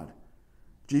praise God.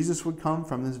 Jesus would come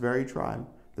from this very tribe.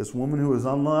 This woman who was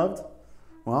unloved,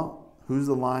 well, who's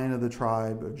the lion of the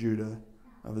tribe of Judah?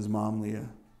 Of his mom Leah,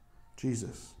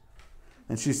 Jesus.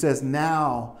 And she says,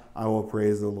 now I will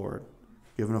praise the Lord.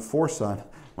 Given a 4th son.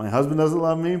 My husband doesn't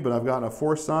love me, but I've got a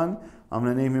 4th son. I'm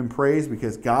going to name him Praise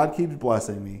because God keeps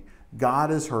blessing me. God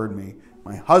has heard me.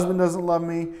 My husband doesn't love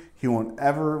me. He won't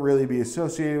ever really be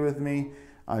associated with me.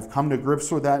 I've come to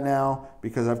grips with that now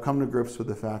because I've come to grips with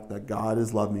the fact that God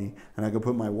has loved me and I can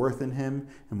put my worth in him.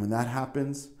 And when that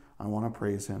happens, I want to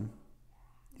praise him.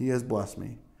 He has blessed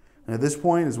me. And at this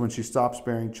point is when she stops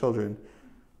bearing children,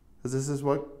 because this is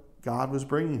what God was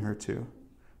bringing her to.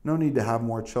 No need to have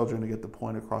more children to get the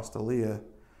point across to Leah.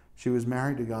 She was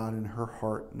married to God in her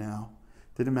heart now.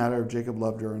 Didn't matter if Jacob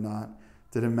loved her or not.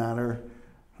 Didn't matter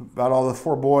about all the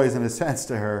 4 boys in a sense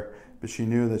to her, but she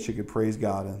knew that she could praise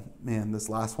God. And man, this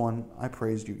last one, I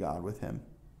praised you, God, with him.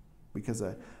 Because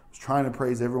I was trying to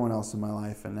praise everyone else in my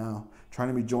life, and now trying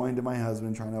to be joined to my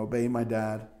husband, trying to obey my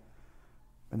dad.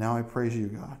 But now I praise you,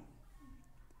 God.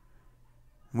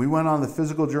 We went on the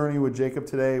physical journey with Jacob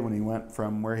today when he went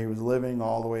from where he was living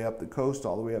all the way up the coast,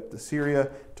 all the way up to Syria,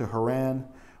 to Haran.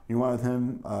 We went with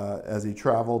him as he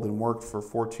traveled and worked for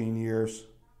 14 years,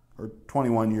 or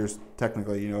 21 years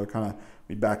technically. You know,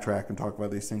 we backtrack and talk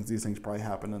about these things. These things probably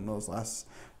happened in those last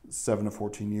 7 to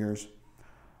 14 years.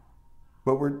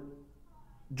 But we're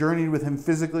journeyed with him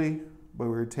physically, but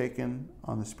we were taken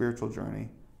on the spiritual journey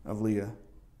of Leah.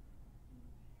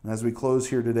 And as we close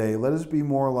here today, let us be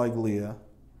more like Leah.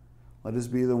 Let us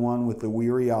be the one with the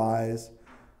weary eyes,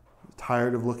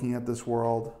 tired of looking at this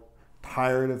world,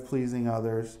 tired of pleasing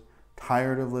others,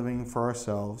 tired of living for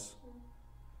ourselves.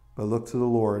 But look to the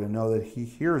Lord and know that he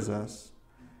hears us.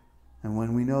 And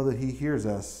when we know that he hears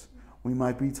us, we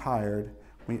might be tired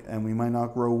and we might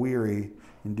not grow weary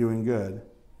in doing good.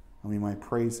 And we might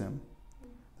praise him.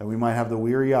 That we might have the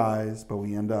weary eyes, but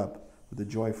we end up with a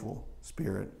joyful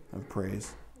spirit of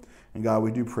praise. And God,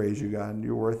 we do praise you, God.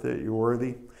 You're worth it. You're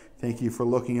worthy. Thank you for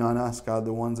looking on us, God,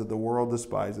 the ones that the world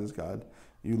despises, God.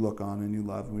 You look on and you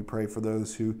love. And we pray for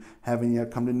those who haven't yet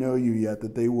come to know you yet,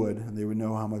 that they would, and they would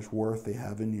know how much worth they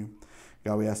have in you.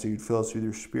 God, we ask that you'd fill us with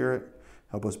your Spirit.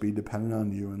 Help us be dependent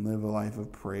on you and live a life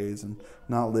of praise and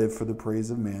not live for the praise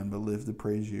of man, but live to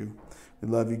praise you. We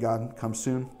love you, God. Come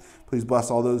soon. Please bless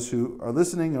all those who are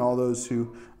listening and all those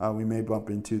who we may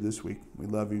bump into this week. We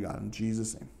love you, God. In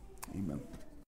Jesus' name, amen.